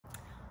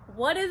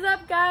What is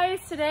up, guys?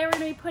 Today we're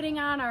going to be putting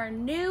on our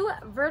new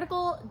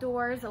vertical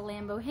doors, the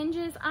Lambo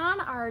hinges on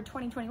our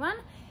 2021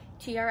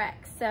 TRX.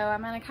 So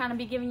I'm going to kind of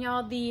be giving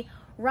y'all the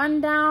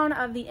rundown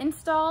of the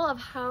install of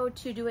how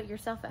to do it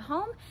yourself at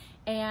home.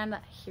 And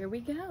here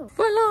we go.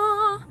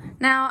 Voila!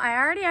 Now I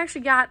already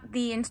actually got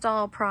the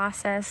install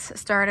process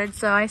started.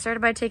 So I started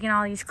by taking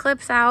all these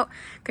clips out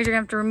because you're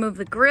going to have to remove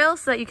the grill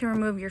so that you can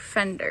remove your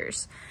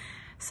fenders.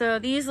 So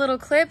these little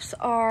clips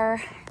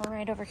are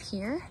right over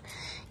here.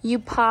 You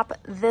pop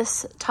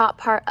this top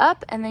part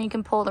up and then you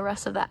can pull the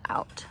rest of that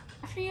out.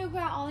 After you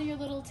got all your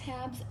little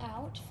tabs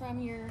out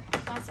from your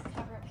plastic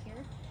cover up here,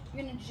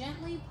 you're gonna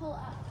gently pull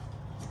up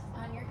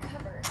on your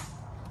cover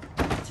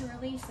to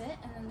release it,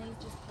 and then these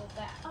just pull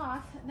that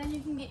off. And then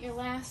you can get your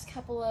last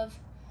couple of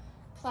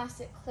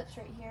plastic clips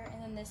right here,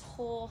 and then this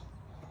whole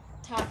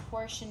top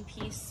portion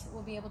piece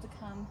will be able to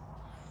come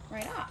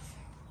right off.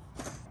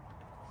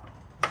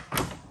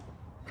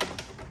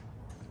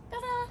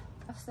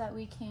 So that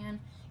we can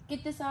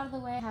get this out of the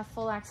way, have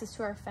full access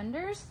to our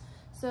fenders.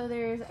 So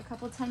there's a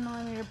couple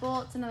 10mm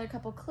bolts, another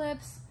couple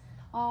clips,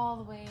 all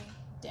the way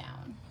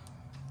down.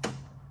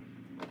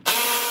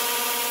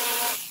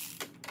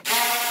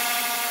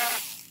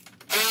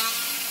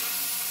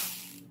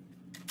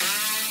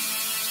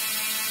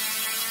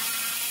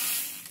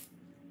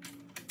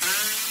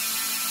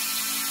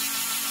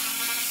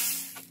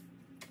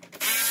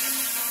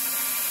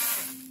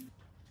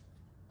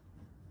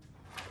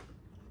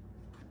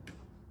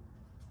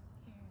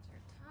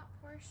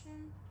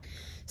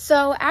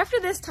 So after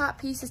this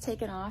top piece is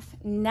taken off,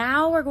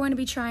 now we're going to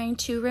be trying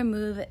to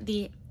remove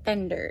the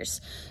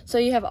fenders. So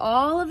you have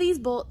all of these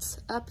bolts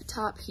up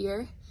top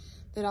here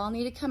that all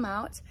need to come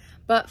out.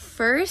 But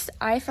first,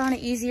 I found it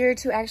easier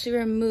to actually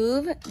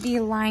remove the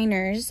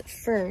liners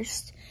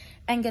first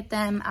and get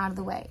them out of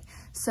the way.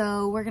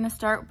 So we're gonna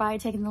start by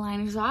taking the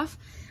liners off.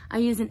 I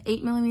use an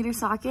 8mm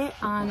socket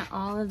on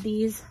all of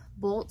these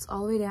bolts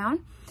all the way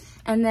down.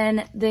 And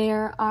then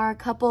there are a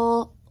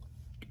couple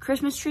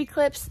Christmas tree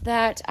clips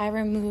that I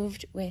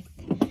removed with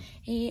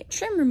a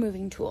trim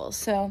removing tool.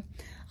 So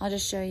I'll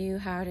just show you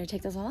how to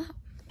take those all out.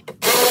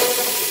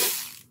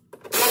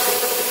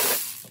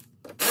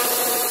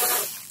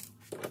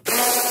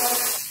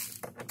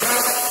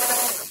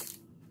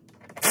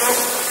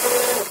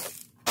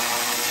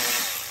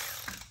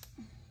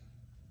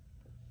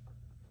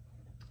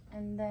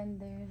 And then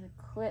there's a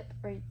clip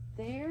right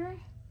there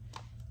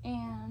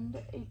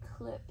and a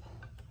clip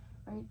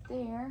right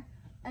there.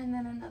 And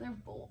then another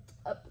bolt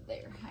up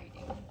there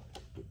hiding.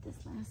 Get this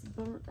last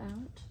bolt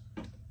out.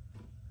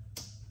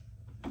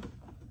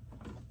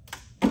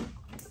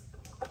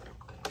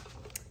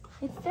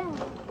 It's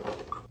that.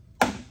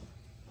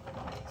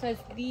 So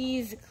it's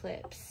these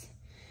clips.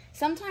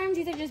 Sometimes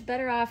these are just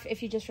better off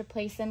if you just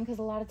replace them, because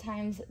a lot of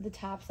times the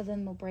tops of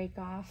them will break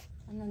off.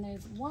 And then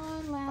there's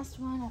one last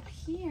one up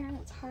here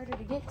that's harder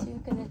to get to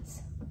because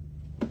it's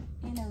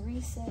in a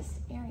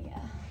recessed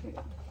area. Here we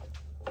go.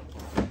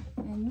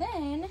 And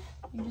then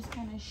you just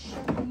kind of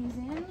shove these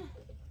in.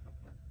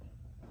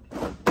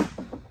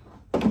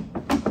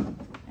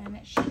 And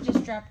it should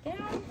just drop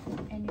down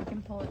and you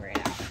can pull it right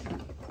out.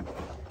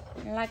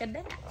 Like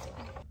that.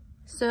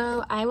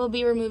 So I will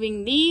be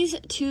removing these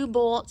two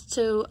bolts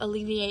to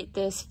alleviate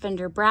this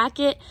fender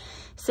bracket,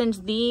 since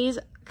these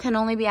can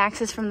only be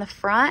accessed from the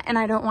front and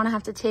I don't want to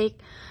have to take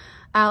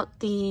out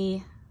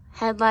the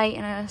headlight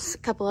and a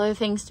couple other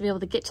things to be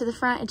able to get to the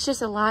front. It's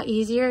just a lot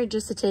easier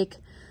just to take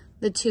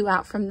the two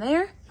out from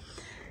there.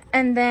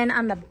 And then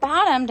on the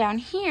bottom down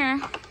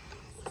here,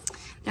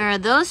 there are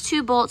those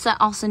two bolts that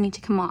also need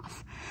to come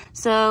off.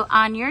 So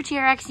on your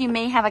TRX, you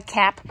may have a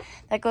cap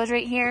that goes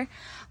right here.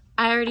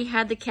 I already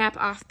had the cap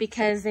off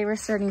because they were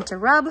starting to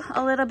rub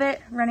a little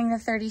bit running the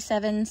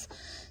 37s.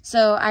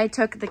 So I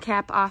took the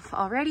cap off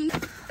already,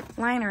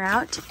 liner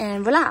out,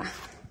 and voila.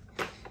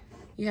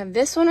 You have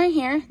this one right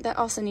here that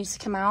also needs to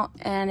come out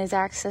and is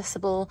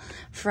accessible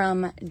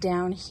from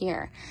down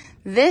here.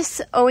 This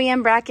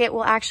OEM bracket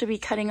will actually be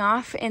cutting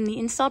off in the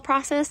install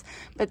process,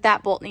 but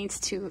that bolt needs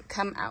to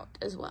come out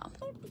as well.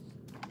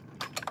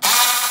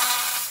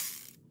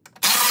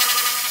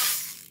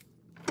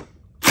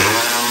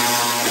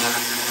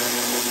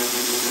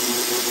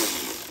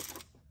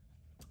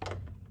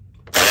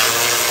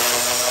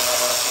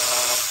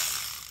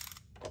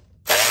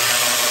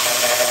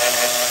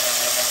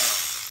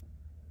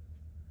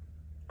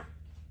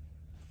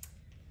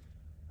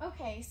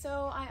 Okay,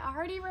 so I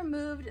already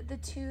removed the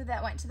two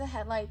that went to the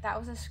headlight. That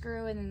was a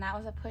screw and then that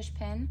was a push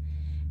pin.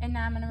 And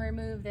now I'm gonna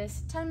remove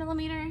this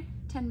 10mm,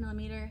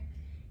 10mm,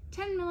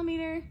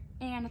 10mm,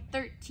 and a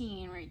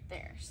 13 right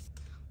there.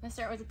 I'm gonna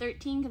start with the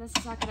 13 because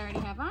that's the socket I already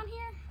have on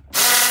here.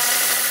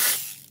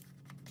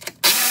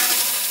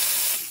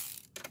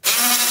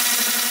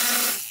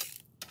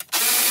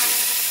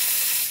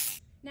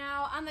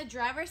 Now on the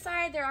driver's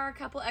side, there are a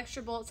couple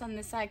extra bolts on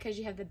this side because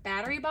you have the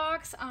battery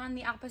box on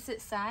the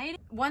opposite side.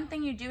 One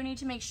thing you do need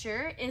to make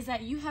sure is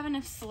that you have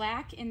enough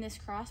slack in this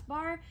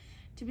crossbar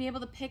to be able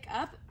to pick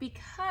up,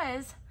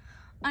 because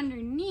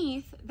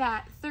underneath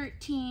that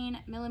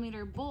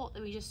 13mm bolt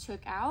that we just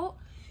took out,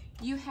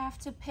 you have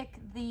to pick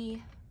the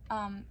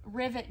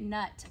rivet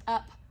nut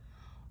up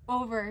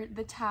over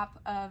the top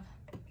of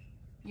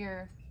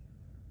your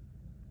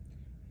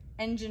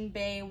engine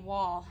bay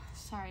wall.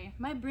 Sorry,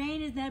 my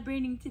brain is not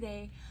braining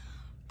today.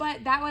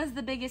 But that was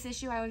the biggest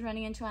issue I was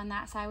running into on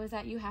that side, was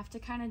that you have to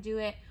kind of do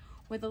it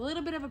with a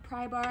little bit of a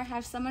pry bar,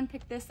 have someone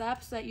pick this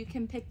up so that you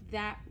can pick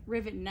that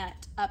rivet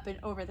nut up and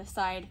over the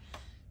side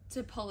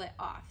to pull it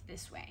off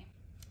this way.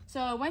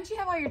 So once you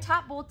have all your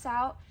top bolts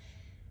out,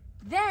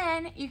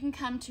 then you can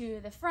come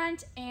to the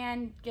front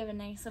and give a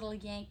nice little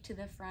yank to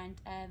the front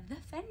of the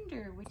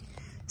fender.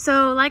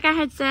 So like I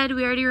had said,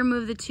 we already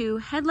removed the 2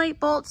 headlight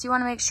bolts. You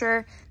want to make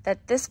sure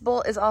that this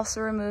bolt is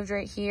also removed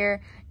right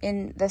here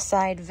in the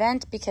side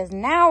vent, because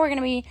now we're going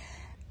to be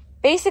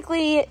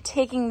basically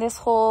taking this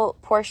whole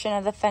portion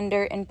of the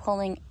fender and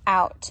pulling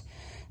out.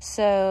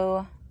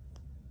 So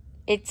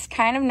it's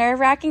kind of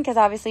nerve-wracking because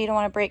obviously you don't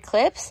want to break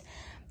clips,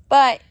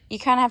 but you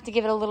kind of have to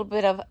give it a little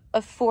bit of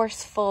a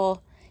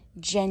forceful,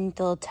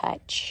 gentle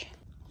touch.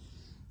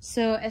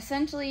 So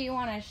essentially you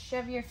want to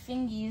shove your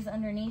fingies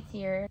underneath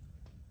here,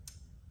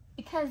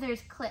 because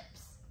there's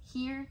clips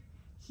here,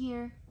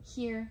 here,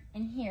 here,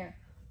 and here,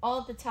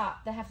 all at the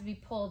top that have to be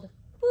pulled,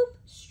 boop,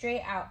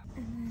 straight out.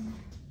 And then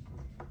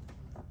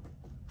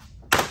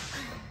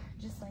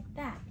just like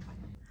that.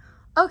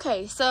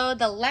 Okay, so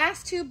the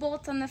last 2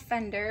 bolts on the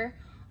fender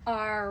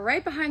are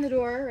right behind the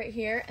door right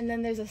here, and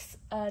then there's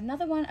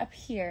another one up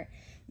here.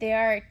 They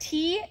are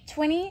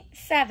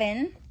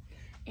T27,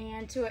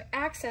 and to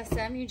access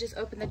them, you just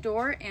open the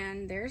door,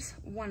 and there's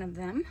one of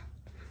them.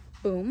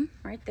 Boom,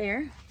 right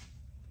there.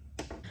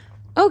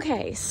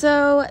 Okay,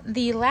 so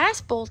the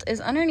last bolt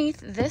is underneath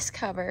this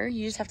cover.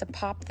 You just have to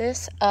pop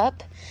this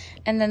up,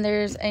 and then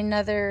there's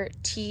another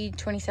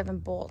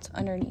T27 bolt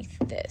underneath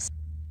this.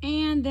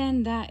 And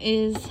then that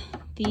is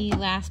the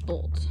last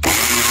bolt.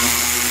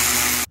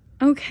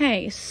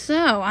 Okay,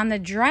 so on the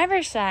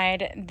driver's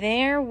side,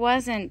 there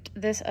wasn't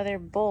this other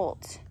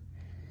bolt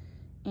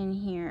in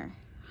here,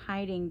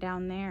 hiding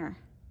down there.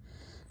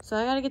 So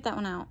I gotta get that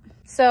one out.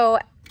 So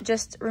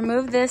just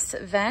remove this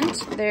vent.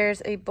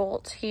 There's a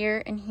bolt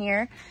here and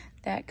here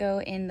that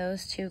go in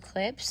those 2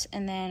 clips.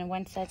 And then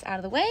once that's out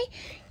of the way,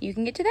 you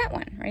can get to that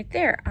one right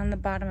there on the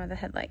bottom of the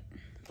headlight.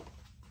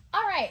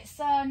 All right,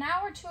 so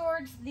now we're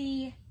towards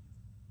the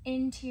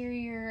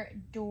interior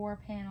door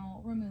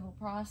panel removal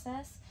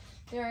process.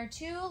 There are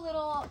 2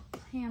 little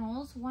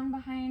panels, one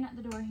behind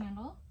the door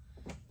handle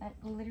that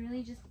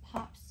literally just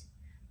pops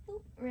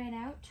boop, right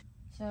out.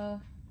 So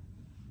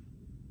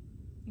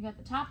you got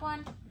the top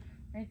one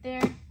right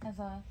there, has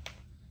a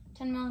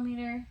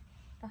 10mm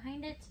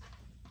behind it,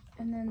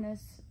 and then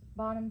this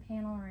bottom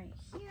panel right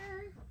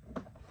here.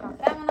 Pop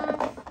that one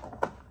off,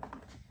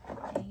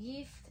 and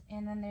yeeft,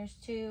 and then there's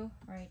 2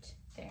 right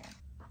there.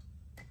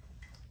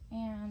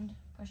 And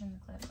pushing the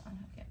clip,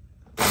 unhook it.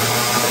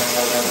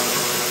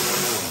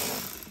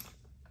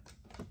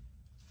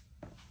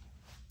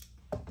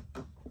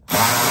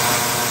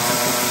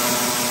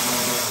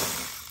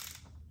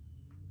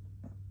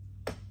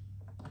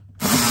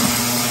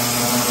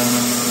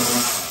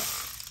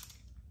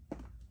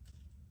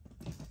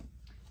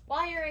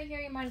 While you're right here,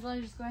 you might as well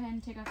just go ahead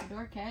and take off the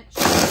door catch.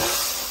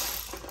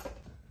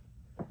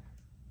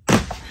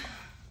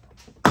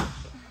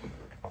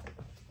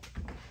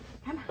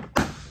 Come on,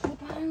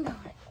 keep on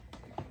going.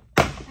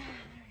 There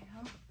we go.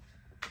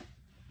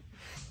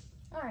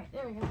 All right,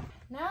 there we go.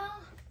 Now,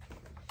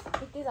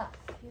 take these off.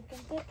 You can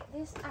take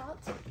this out.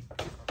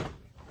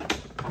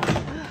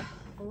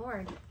 Oh,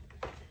 Lord.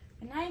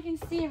 And now you can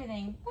see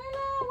everything.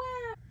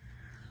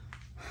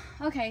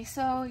 Okay,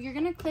 so you're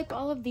gonna clip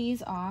all of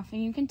these off,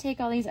 and you can take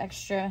all these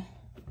extra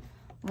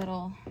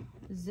little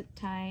zip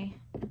tie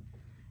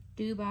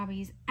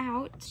doobobbies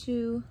out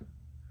to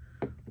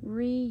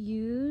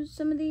reuse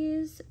some of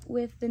these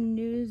with the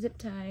new zip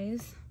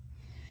ties,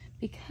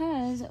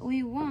 because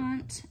we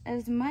want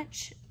as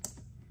much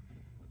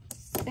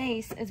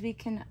space as we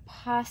can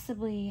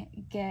possibly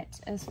get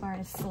as far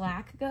as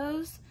slack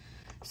goes.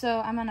 So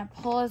I'm gonna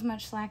pull as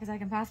much slack as I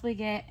can possibly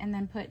get and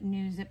then put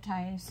new zip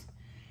ties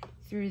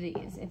through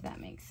these, if that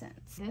makes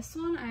sense. This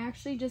one, I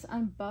actually just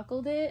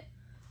unbuckled it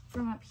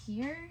from up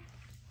here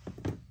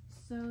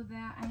so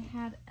that I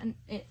had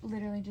it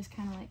literally just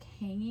kind of like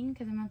hanging,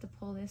 because I'm gonna have to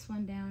pull this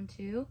one down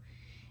too,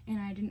 and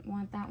I didn't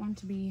want that one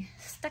to be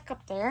stuck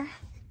up there.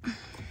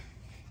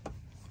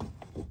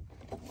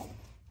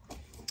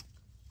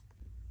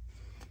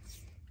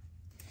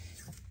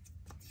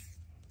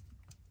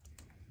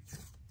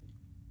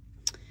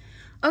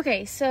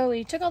 Okay, so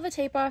we took all the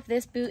tape off.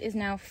 This boot is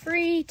now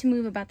free to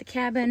move about the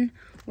cabin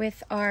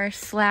with our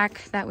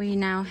slack that we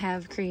now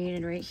have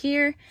created right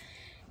here.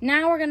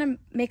 Now we're gonna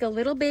make a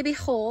little baby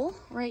hole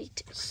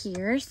right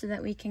here so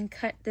that we can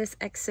cut this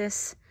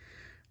excess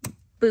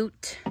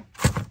boot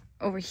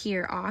over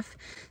here off.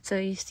 So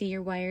you see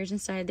your wires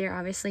inside there.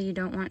 Obviously you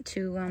don't want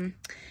to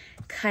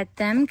cut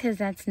them because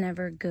that's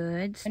never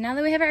good. So now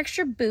that we have our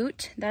extra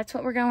boot, that's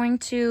what we're going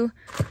to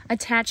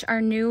attach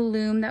our new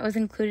loom that was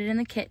included in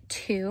the kit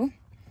to.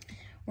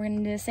 We're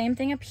gonna do the same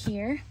thing up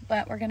here,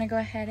 but we're gonna go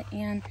ahead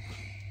and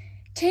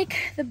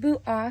take the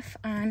boot off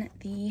on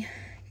the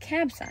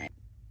cab side.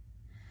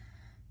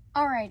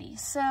 Alrighty,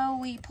 so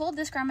we pulled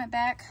this grommet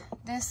back.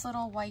 This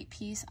little white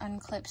piece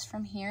unclips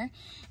from here,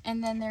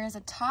 and then there is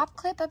a top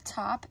clip up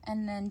top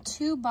and then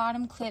 2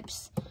 bottom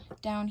clips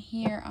down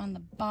here on the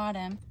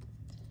bottom.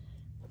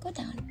 Go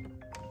down.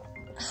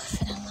 Oh,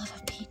 for the love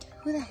of Pete,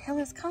 who the hell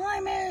is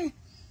calling me?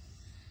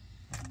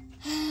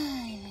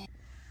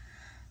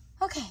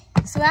 Okay,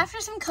 so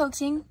after some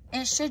coaxing,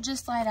 it should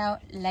just slide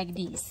out like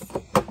this.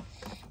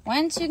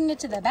 Once you can get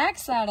to the back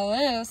side of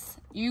this,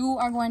 you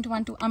are going to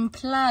want to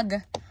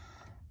unplug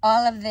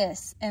all of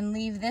this and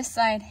leave this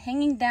side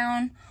hanging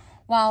down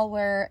while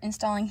we're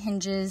installing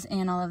hinges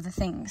and all of the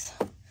things.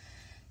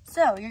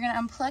 So you're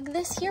gonna unplug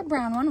this here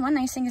brown one. One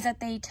nice thing is that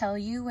they tell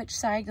you which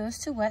side goes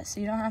to what, so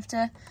you don't have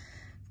to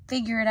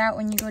figure it out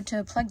when you go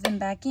to plug them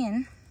back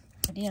in.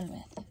 To deal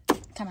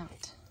with, come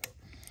out.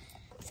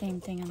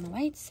 Same thing on the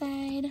white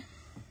side.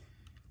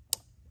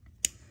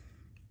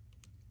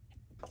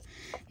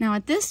 Now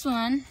with this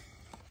one,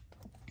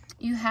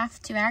 you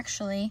have to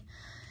actually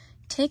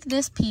take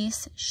this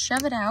piece,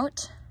 shove it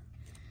out,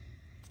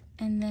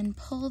 and then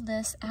pull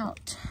this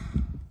out,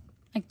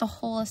 like the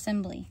whole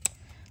assembly,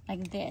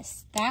 like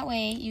this. That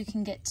way you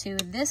can get to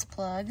this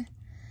plug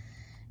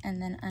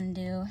and then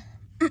undo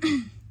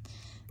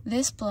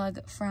this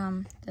plug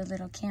from the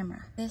little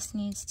camera. This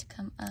needs to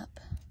come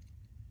up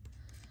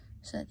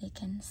so that they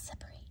can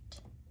separate.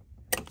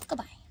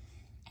 Goodbye.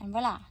 And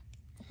voila.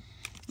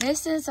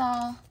 This is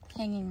all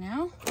hanging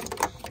now.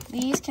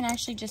 These can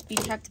actually just be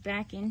tucked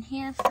back in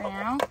here for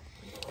now.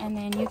 And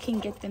then you can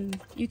get them,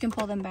 you can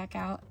pull them back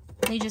out.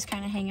 They just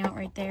kind of hang out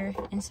right there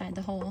inside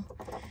the hole.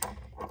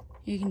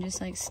 You can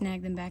just like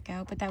snag them back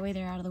out, but that way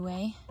they're out of the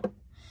way.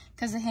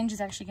 Because the hinge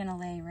is actually gonna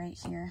lay right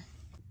here.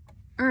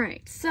 All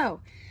right, so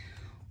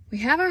we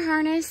have our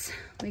harness.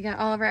 We got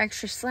all of our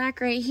extra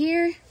slack right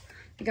here.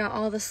 We got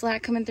all the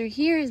slack coming through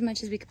here as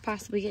much as we could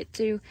possibly get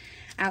to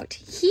out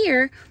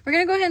here. We're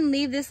gonna go ahead and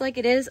leave this like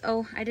it is.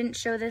 Oh, I didn't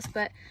show this,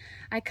 but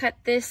I cut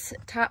this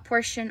top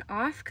portion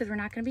off because we're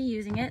not going to be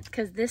using it,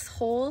 because this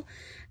whole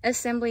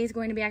assembly is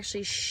going to be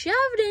actually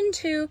shoved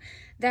into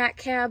that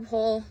cab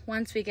hole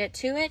once we get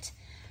to it,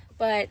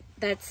 but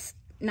that's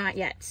not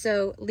yet.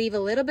 So leave a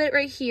little bit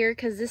right here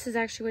because this is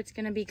actually what's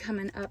going to be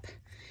coming up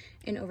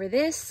and over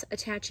this,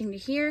 attaching to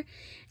here,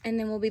 and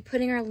then we'll be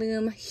putting our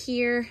loom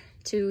here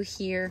to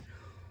here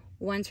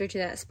once we're to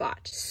that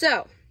spot.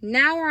 So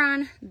now we're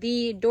on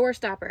the door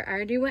stopper. I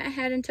already went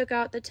ahead and took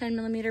out the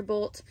 10mm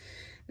bolt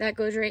that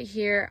goes right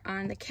here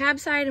on the cab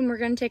side, and we're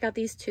going to take out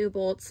these 2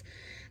 bolts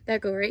that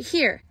go right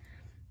here.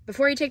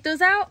 Before you take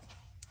those out,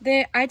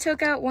 I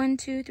took out 1,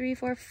 2, 3,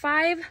 4,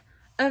 5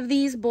 of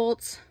these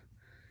bolts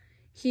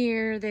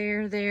here,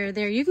 there, there,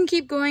 there. You can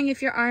keep going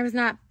if your arm's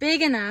not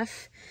big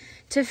enough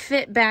to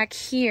fit back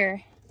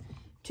here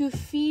to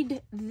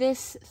feed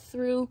this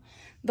through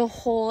the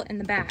hole in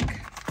the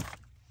back.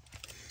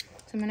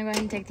 So I'm going to go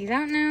ahead and take these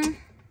out now.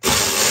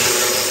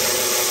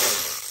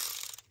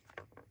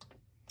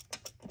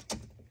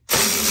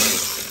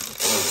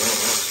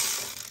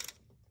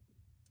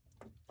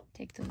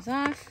 Take those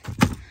off.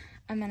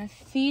 I'm gonna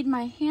feed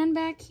my hand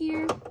back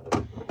here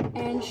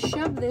and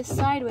shove this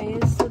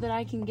sideways so that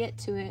I can get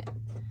to it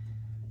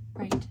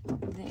right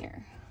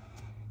there.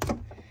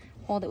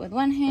 Hold it with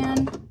one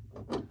hand,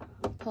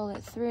 pull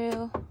it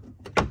through,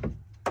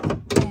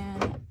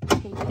 and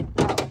take it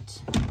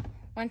out.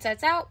 Once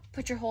that's out,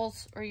 put your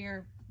holes or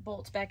your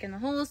bolts back in the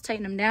holes,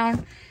 tighten them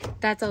down.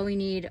 That's all we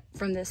need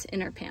from this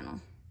inner panel.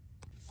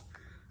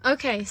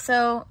 Okay,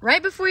 so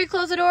right before you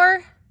close the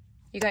door,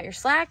 you got your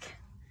slack.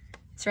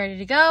 It's ready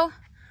to go.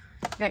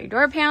 You got your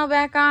door panel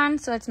back on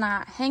so it's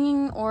not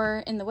hanging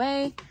or in the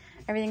way.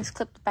 Everything's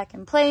clipped back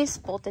in place,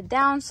 bolted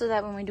down so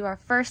that when we do our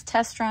first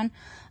test run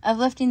of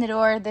lifting the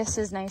door, this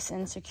is nice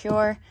and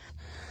secure.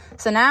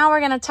 So now we're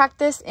gonna tuck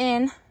this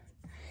in,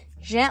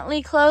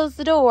 gently close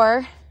the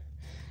door,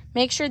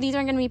 make sure these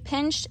aren't gonna be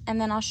pinched, and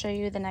then I'll show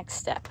you the next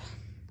step.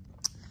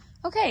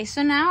 Okay,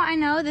 so now I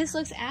know this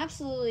looks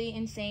absolutely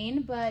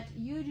insane, but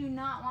you do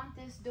not want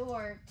this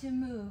door to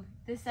move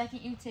the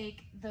second you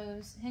take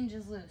those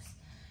hinges loose.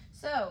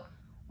 So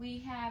we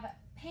have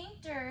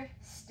painter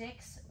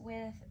sticks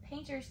with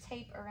painter's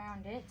tape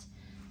around it,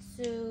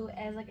 so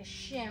as like a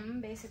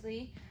shim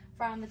basically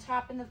from the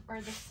top and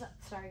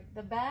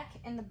the back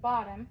and the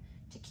bottom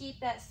to keep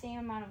that same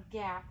amount of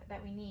gap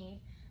that we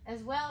need,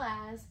 as well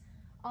as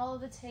all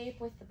of the tape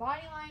with the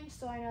body line,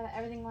 so I know that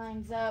everything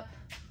lines up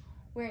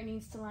where it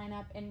needs to line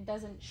up and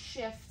doesn't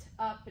shift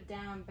up,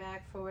 down,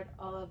 back, forward,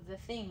 all of the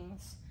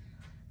things.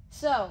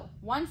 So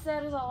once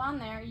that is all on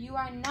there, you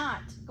are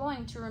not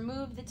going to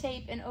remove the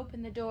tape and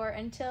open the door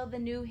until the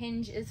new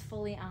hinge is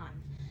fully on.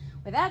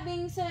 With that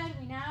being said,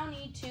 we now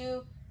need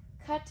to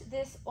cut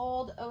this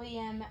old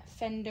OEM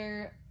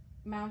fender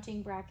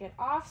mounting bracket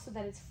off so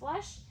that it's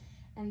flush,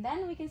 and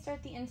then we can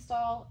start the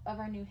install of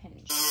our new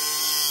hinge.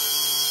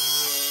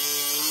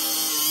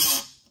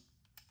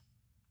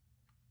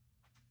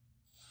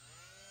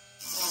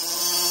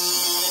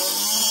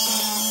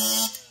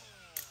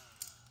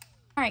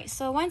 All right,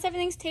 so once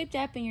everything's taped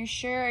up and you're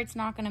sure it's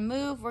not gonna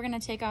move, we're gonna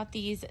take out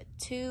these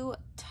 2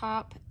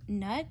 top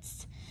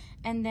nuts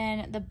and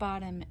then the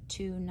bottom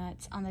 2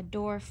 nuts on the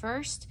door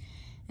first,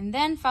 and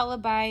then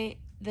followed by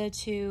the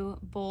 2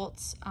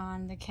 bolts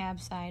on the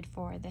cab side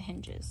for the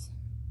hinges.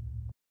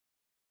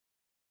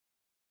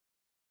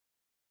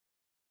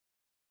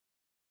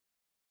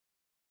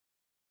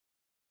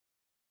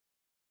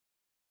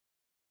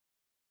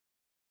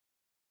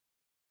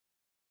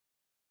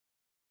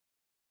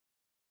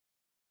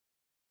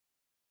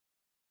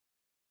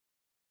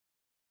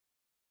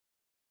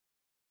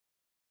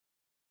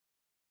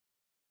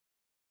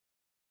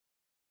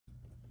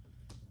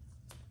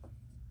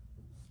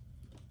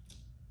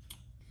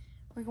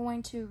 We're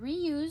going to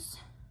reuse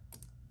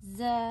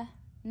the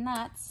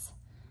nuts,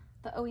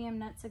 the OEM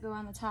nuts that go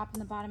on the top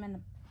and the bottom,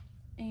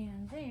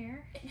 and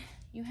there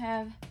you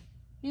have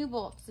new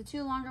bolts. The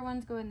 2 longer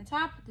ones go in the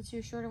top, the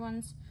 2 shorter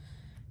ones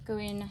go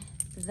in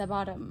the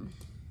bottom.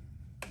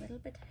 A little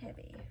bit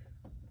heavy.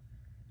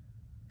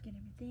 Get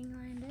everything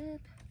lined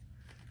up.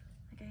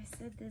 Like I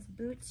said, this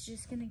boot's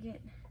just gonna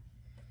get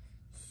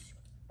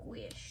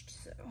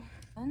squished, so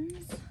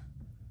ones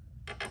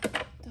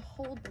to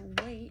hold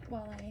the weight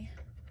while I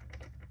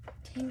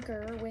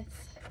tinker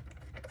with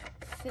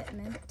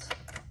fitment.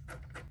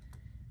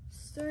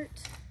 Start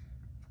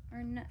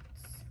our nuts.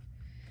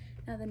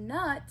 Now the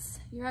nuts,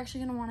 you're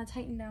actually gonna wanna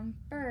tighten down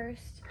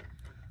first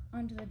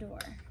onto the door.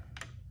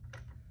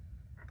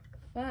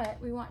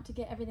 But we want to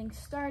get everything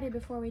started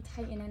before we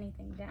tighten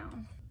anything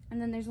down.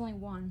 And then there's only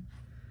 1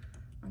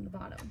 on the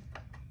bottom.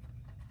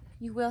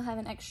 You will have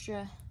an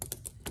extra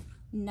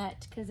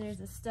nut because there's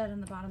a stud on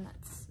the bottom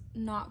that's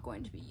not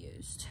going to be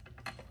used.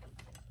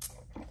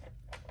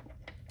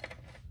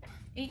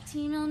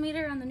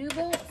 18mm on the new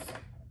bolts.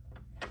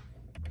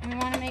 And we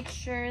want to make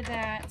sure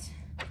that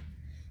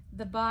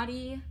the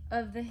body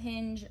of the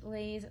hinge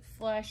lays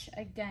flush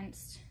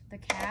against the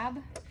cab.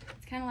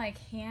 It's kind of like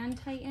hand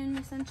tighten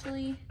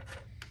essentially,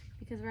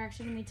 because we're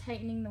actually going to be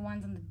tightening the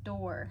ones on the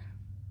door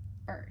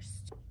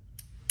first.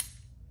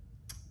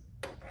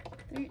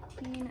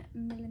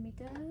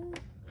 13mm.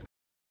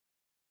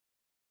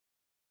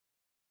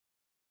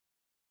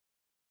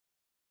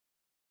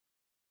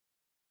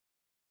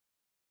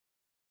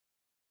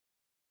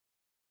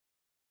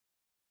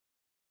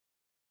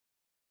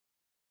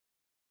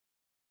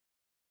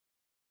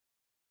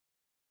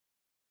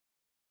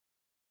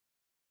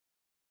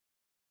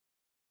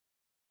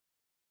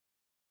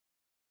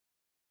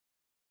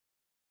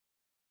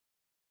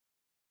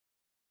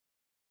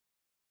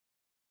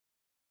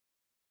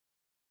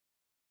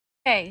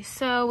 Okay,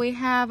 so we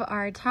have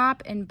our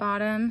top and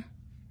bottom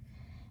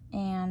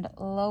and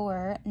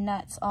lower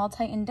nuts all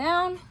tightened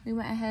down. We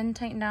went ahead and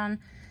tightened down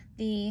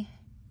the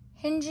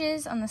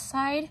hinges on the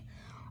side.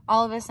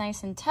 All of us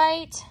nice and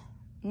tight.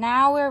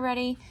 Now we're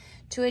ready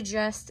to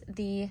adjust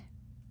the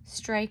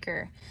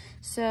striker.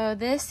 So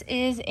this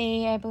is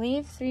a, I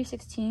believe,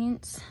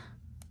 3/16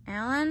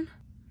 Allen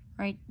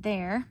right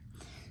there.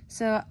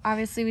 So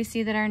obviously we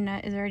see that our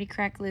nut is already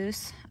cracked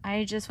loose.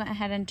 I just went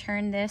ahead and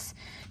turned this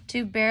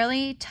to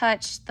barely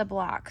touch the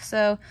block.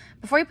 So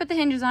before you put the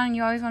hinges on,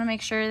 you always want to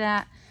make sure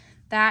that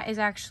that is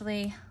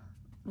actually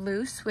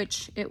loose,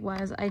 which it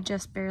was. I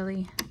just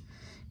barely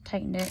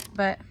tightened it,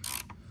 but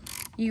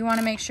you want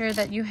to make sure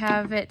that you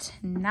have it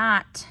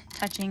not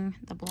touching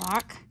the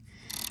block.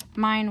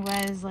 Mine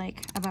was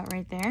like about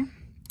right there.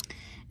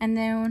 And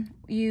then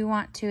you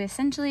want to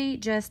essentially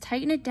just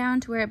tighten it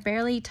down to where it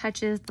barely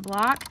touches the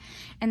block,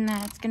 and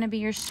that's going to be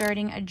your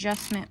starting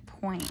adjustment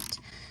point.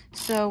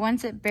 So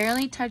once it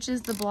barely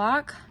touches the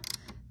block,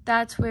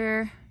 that's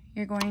where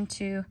you're going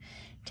to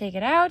take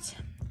it out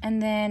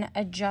and then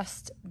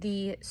adjust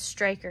the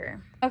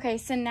striker. Okay,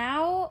 so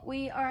now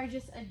we are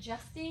just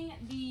adjusting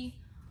the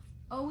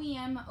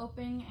OEM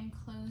opening and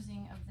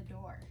closing of the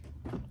door.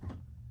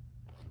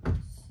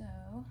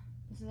 So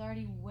this is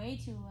already way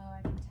too low,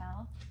 I can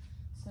tell.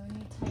 So we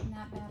need to tighten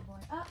that bad boy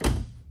up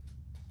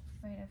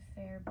quite a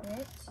fair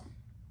bit.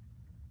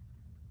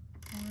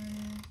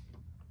 1,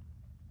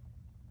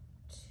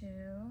 2,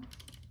 we'll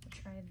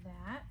try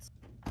that.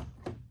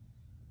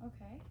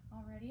 Okay,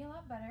 already a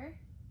lot better.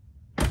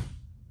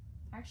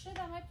 Actually,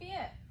 that might be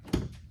it.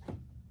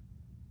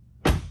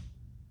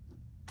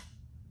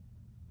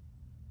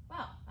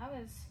 Wow, that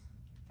was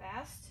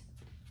fast.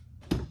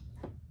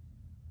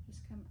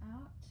 Just come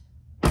out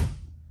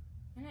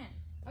and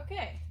in.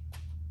 Okay,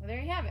 well there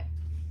you have it.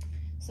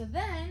 So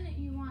then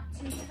you want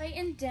to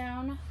tighten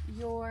down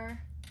your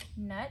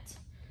nut.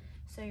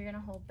 So you're gonna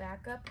hold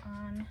back up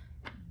on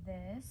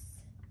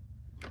this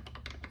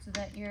so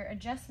that your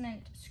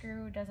adjustment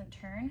screw doesn't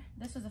turn.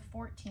 This is a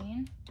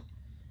 14,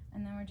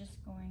 and then we're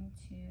just going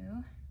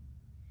to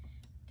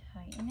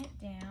tighten it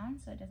down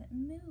so it doesn't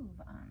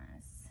move on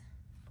us.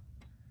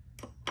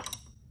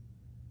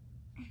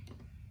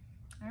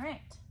 All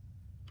right.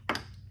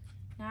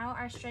 Now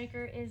our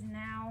striker is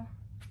now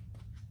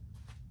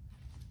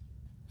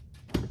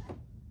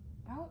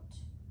out.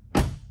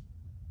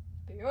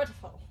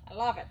 Beautiful. I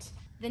love it.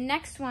 The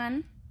next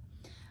one,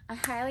 I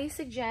highly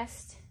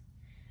suggest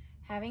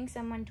having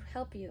someone to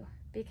help you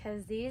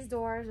because these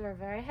doors are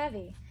very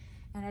heavy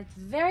and it's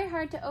very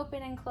hard to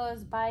open and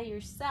close by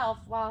yourself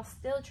while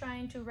still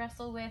trying to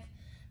wrestle with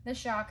the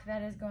shock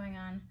that is going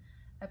on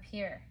up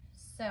here.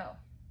 So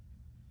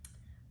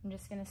I'm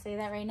just gonna say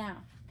that right now.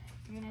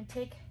 You're gonna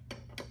take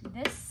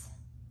this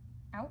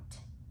out.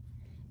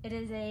 It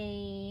is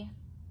a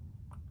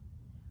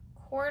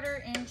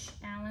 1/4 inch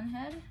Allen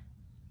head.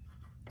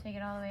 Take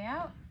it all the way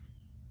out.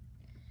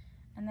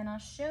 And then I'll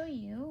show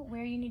you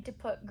where you need to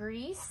put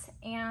grease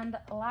and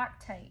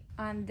Loctite.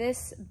 On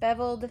this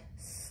beveled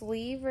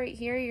sleeve right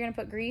here, you're gonna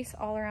put grease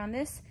all around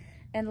this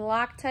and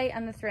Loctite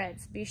on the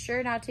threads. Be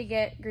sure not to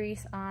get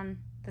grease on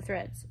the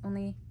threads,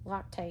 only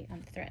Loctite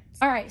on the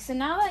threads. All right, so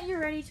now that you're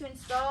ready to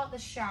install the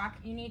shock,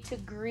 you need to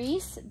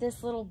grease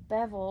this little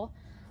bevel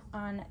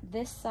on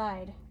this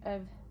side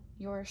of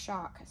your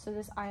shock, so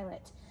this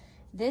eyelet.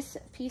 This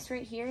piece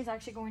right here is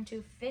actually going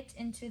to fit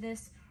into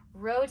this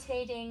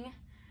rotating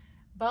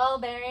ball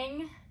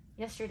bearing.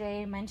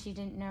 Yesterday, Munchie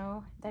didn't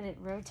know that it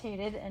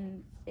rotated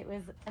and it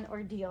was an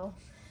ordeal,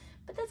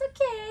 but that's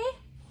okay.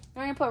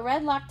 We're gonna put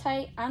red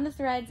Loctite on the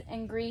threads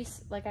and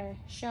grease like I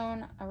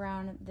shown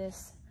around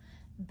this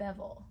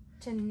bevel.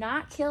 To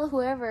not kill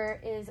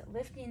whoever is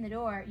lifting the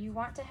door, you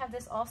want to have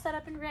this all set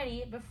up and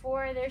ready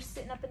before they're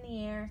sitting up in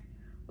the air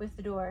with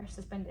the door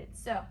suspended.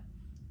 So,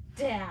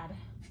 Dad,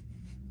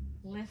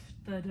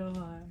 lift the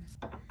door.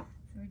 So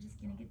we're just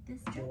gonna get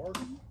this door.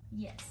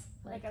 Yes,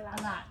 like a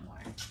lot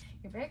more.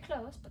 You're very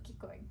close, but keep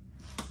going.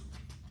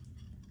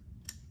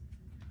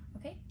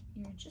 Okay,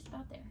 you're just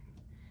about there.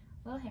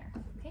 Little hair.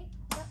 Okay,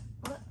 hold up,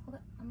 hold up, hold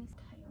up. Let me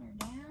tighten her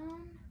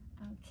down.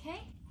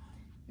 Okay,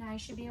 now you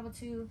should be able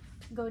to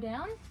go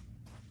down.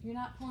 You're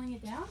not pulling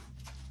it down?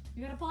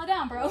 You gotta pull it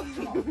down, bro.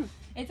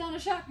 It's on a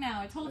shock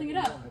now. It's holding it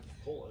up. Have to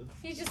pull it.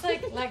 He's just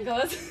like, let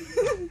go.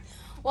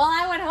 Well,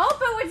 I would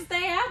hope it would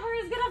stay up or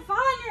it's gonna fall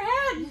on your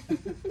head.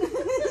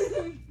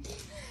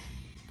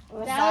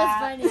 That was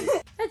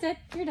funny. That's it.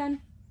 You're done.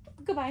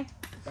 Goodbye.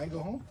 Can I go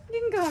home? You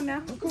can go home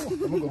now. Oh, cool. I'm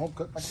gonna go home,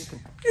 cook my chicken.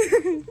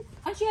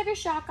 Once you have your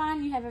shock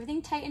on, you have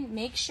everything tightened,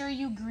 make sure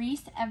you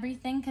grease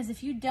everything because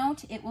if you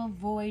don't, it will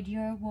void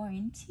your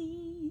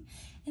warranty.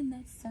 And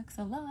that sucks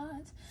a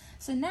lot.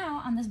 So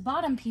now on this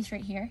bottom piece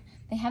right here,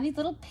 they have these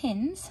little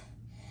pins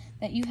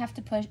that you have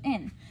to push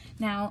in.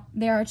 Now,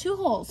 there are 2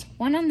 holes,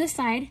 one on this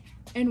side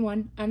and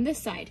one on this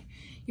side.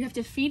 You have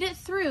to feed it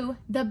through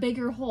the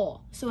bigger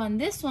hole. So on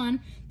this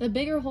one, the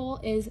bigger hole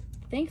is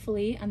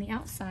thankfully on the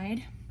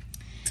outside.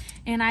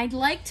 And I'd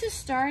like to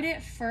start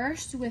it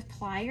first with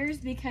pliers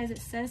because it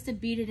says to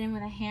beat it in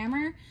with a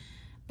hammer,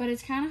 but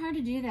it's kind of hard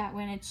to do that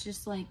when it's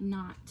just like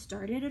not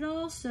started at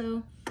all.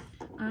 So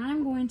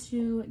I'm going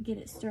to get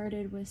it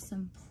started with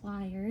some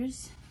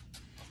pliers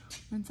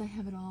once I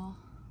have it all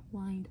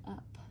lined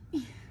up.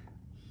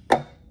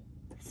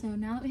 So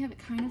now that we have it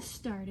kind of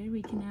started,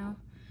 we can now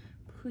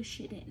push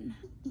it in.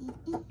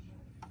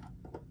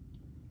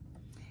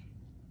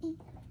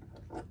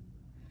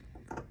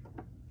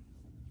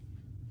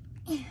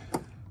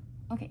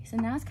 Okay, so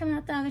now it's coming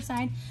out the other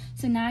side.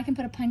 So now I can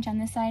put a punch on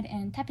this side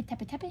and tap it,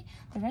 tap it, tap it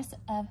the rest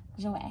of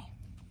the way.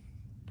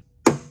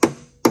 I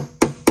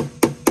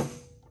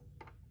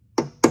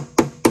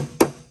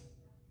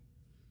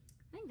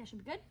think that should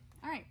be good.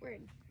 All right, we're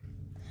in.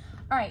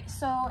 All right,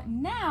 so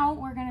now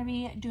we're gonna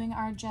be doing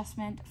our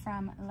adjustment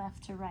from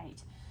left to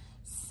right.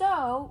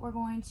 So we're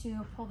going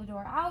to pull the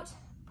door out,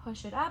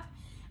 push it up,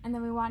 and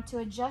then we want to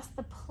adjust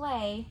the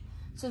play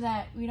so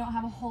that we don't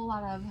have a whole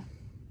lot of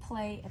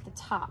play at the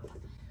top.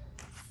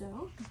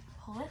 So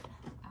pull it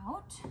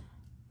out,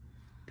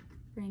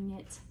 bring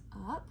it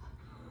up,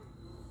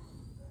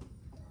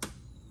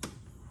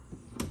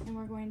 and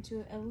we're going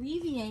to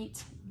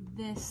alleviate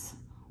this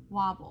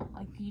wobble.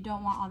 Like you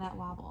don't want all that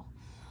wobble.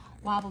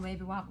 Wobble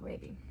baby, wobble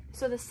baby.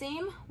 So the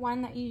same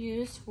one that you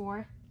used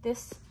for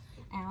this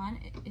Allen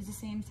is the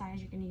same size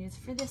you're going to use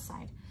for this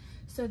side.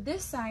 So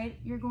this side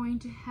you're going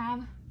to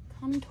have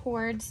come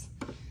towards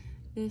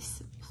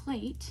this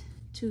plate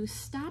to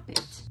stop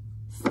it.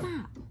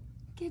 Stop.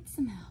 Get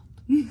some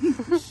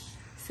help.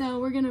 So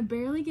we're going to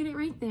barely get it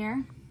right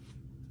there,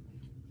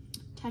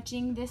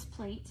 touching this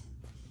plate.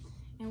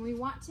 And we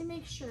want to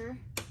make sure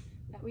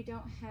that we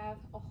don't have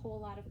a whole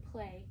lot of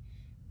play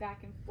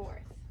back and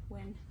forth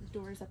when the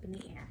door is up in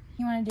the air. What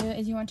you want to do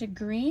is you want to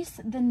grease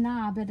the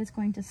knob that it's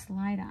going to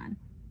slide on.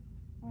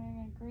 We're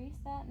going to grease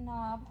that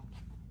knob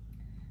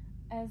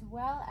as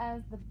well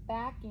as the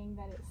backing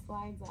that it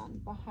slides on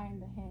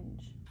behind the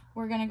hinge.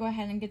 We're going to go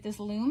ahead and get this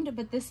loomed,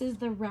 but this is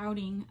the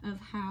routing of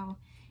how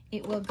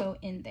it will go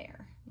in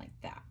there, like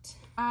that.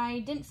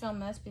 I didn't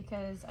film this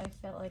because I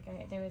felt like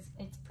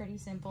it's pretty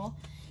simple.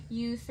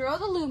 You throw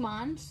the loom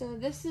on, so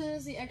this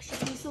is the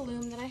extra piece of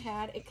loom that I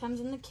had. It comes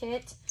in the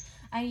kit.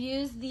 I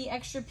used the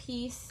extra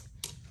piece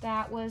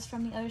that was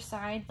from the other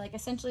side. Like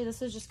essentially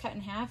this was just cut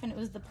in half and it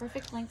was the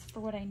perfect length for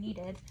what I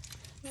needed.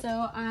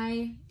 So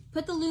I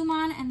put the loom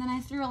on and then I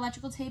threw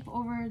electrical tape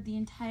over the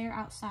entire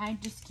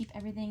outside just to keep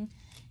everything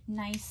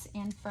nice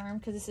and firm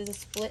because this is a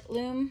split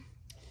loom.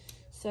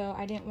 So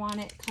I didn't want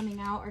it coming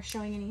out or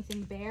showing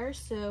anything bare.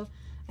 So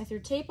I threw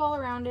tape all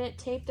around it,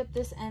 taped up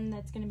this end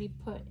that's going to be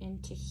put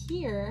into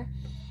here.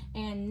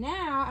 And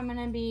now I'm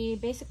going to be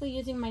basically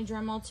using my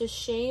Dremel to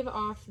shave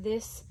off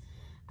this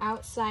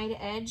outside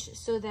edge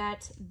so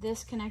that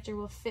this connector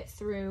will fit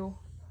through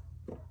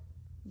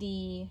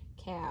the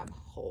cab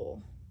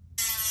hole.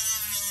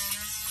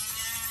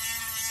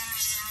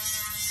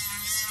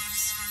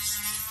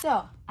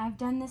 So I've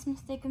done this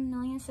mistake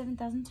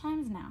 1,007,000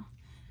 times now.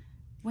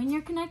 When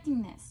you're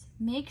connecting this,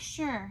 make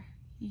sure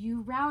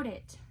you route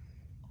it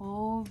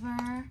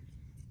over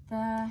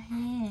the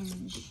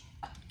hinge.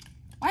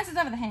 Once it's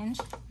over the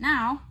hinge,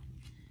 now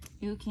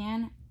you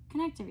can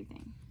connect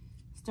everything.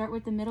 Start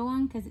with the middle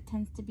one because it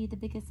tends to be the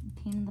biggest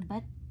pain in the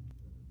butt.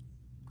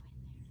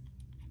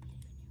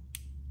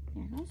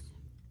 There it goes.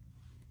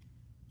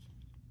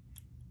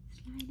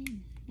 Slide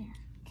in there,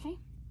 okay?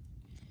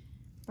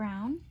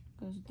 Brown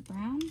goes with the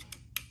brown.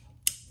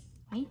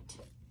 White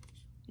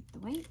with the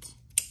white.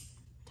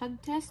 Tug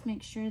test,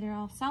 make sure they're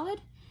all solid,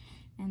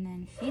 and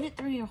then feed it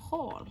through your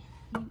hole.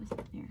 Right with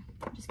it there.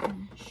 I'm just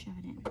gonna shove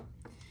it in.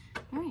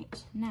 All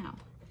right, now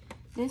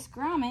this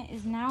grommet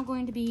is now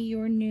going to be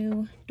your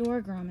new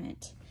door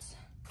grommet.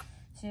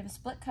 So you have a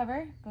split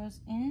cover,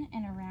 goes in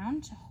and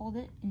around to hold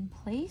it in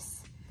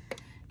place,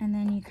 and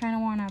then you kind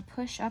of want to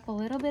push up a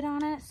little bit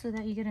on it so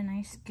that you get a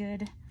nice,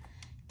 good,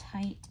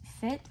 tight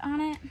fit on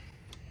it.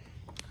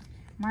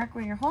 Mark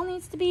where your hole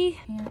needs to be,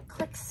 and it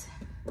clicks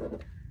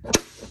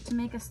to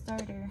make a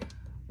starter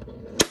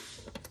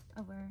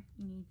of where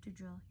you need to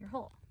drill your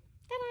hole.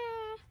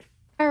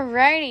 Ta-da!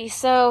 Alrighty,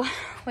 so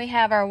we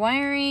have our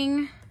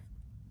wiring,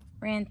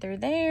 ran through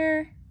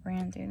there,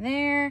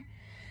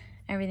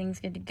 everything's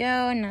good to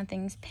go,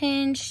 nothing's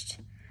pinched,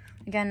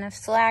 we got enough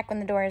slack when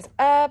the door is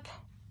up,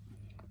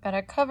 got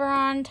our cover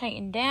on,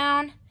 tightened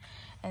down,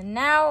 and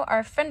now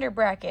our fender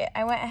bracket.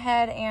 I went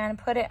ahead and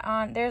put it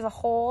on, there's a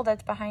hole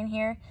that's behind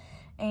here,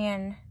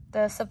 and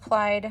the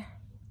supplied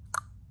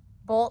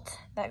bolt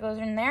that goes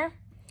in there.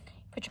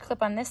 Put your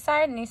clip on this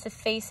side. It needs to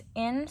face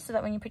in so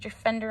that when you put your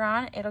fender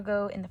on, it'll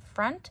go in the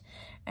front,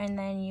 and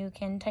then you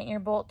can tighten your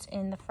bolts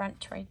in the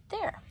front right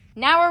there.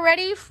 Now we're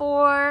ready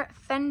for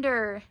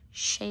fender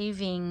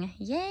shaving.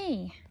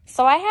 Yay!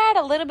 So I had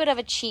a little bit of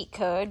a cheat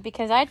code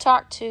because I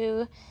talked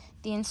to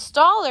the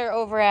installer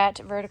over at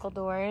Vertical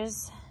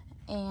Doors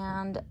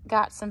and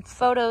got some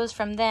photos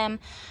from them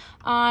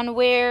on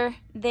where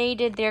they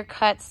did their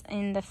cuts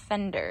in the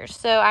fender.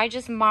 So I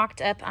just mocked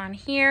up on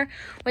here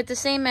with the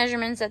same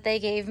measurements that they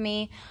gave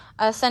me.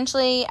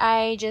 Essentially,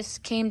 I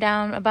just came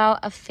down about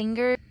a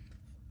finger,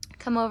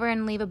 come over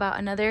and leave about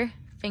another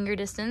finger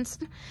distance,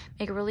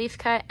 make a relief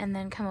cut, and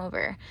then come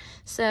over.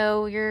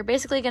 So you're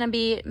basically going to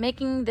be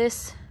making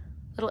this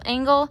little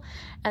angle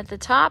at the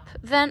top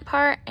vent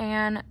part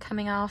and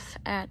coming off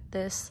at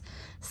this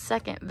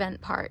second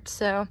vent part.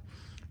 So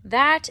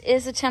that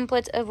is a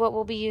template of what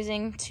we'll be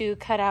using to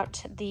cut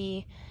out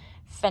the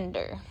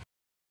fender.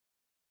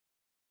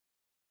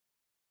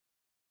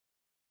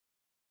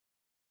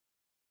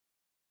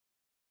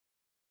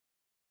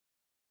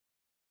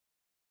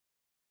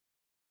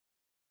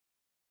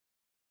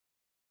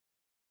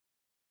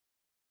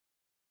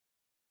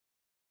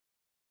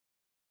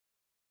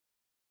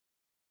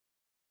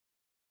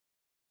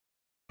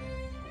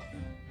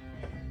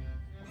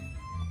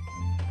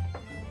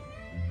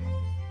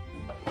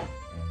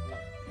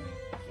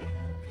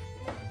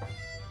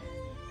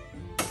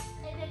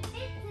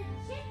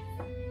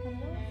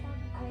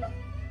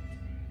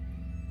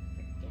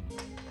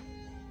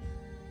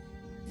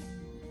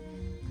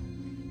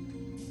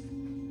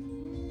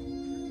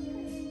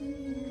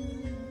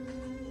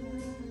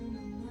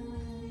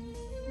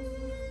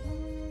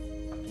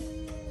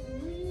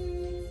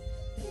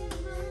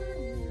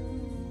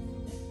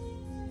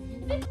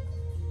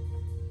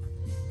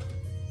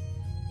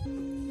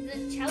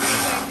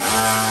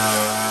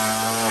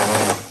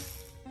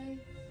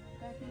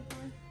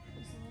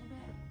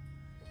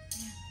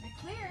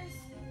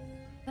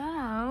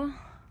 So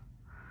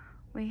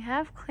we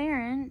have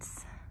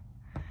clearance.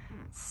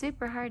 It's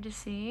super hard to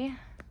see,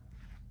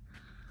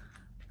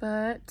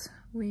 but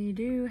we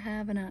do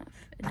have enough.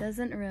 It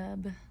doesn't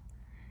rub.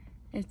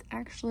 It's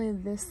actually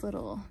this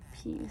little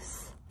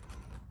piece.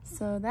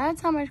 So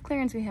that's how much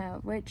clearance we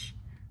have, which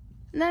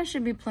that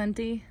should be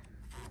plenty.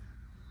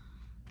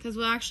 Because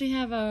we'll actually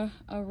have a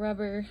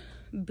rubber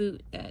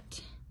boot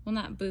that, well,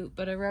 not boot,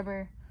 but a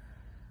rubber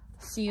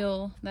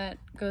seal that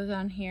goes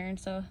on here, and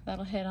so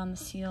that'll hit on the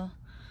seal.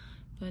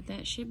 But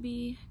that should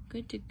be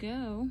good to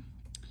go.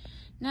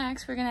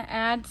 Next, we're gonna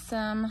add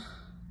some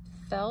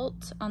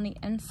felt on the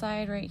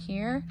inside right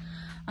here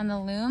on the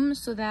loom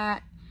so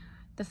that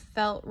the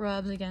felt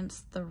rubs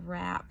against the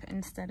wrap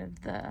instead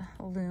of the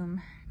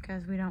loom,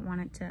 because we don't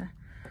want it to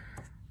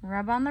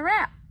rub on the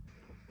wrap.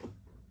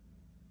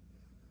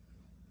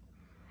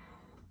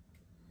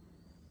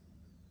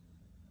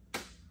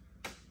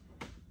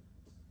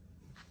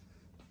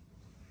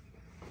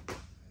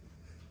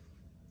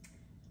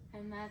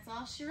 And that's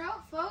all she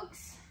wrote,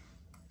 folks.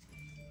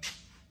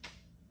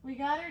 We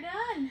got her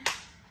done.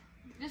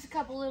 Just a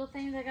couple little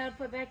things I gotta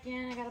put back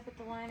in. I gotta put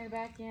the liner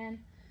back in,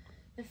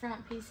 the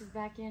front pieces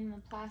back in, the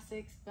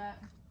plastics, but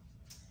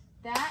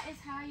that is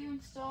how you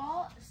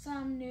install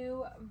some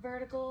new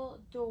vertical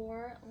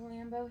door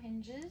Lambo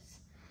hinges.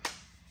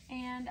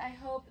 And I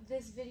hope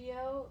this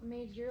video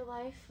made your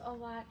life a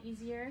lot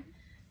easier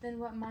than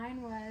what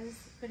mine was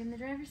putting the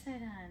driver's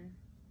side on.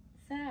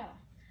 So,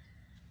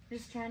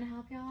 just trying to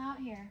help y'all out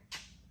here.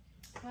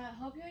 But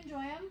hope you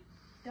enjoy them.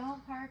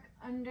 Don't park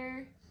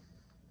under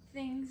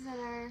things that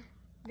are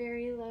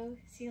very low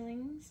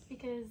ceilings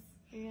because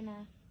you're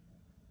gonna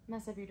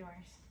mess up your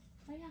doors.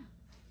 But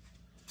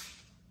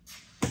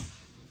yeah.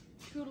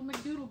 Doodle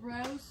McDoodle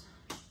bros.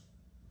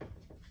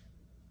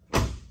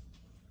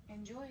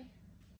 Enjoy.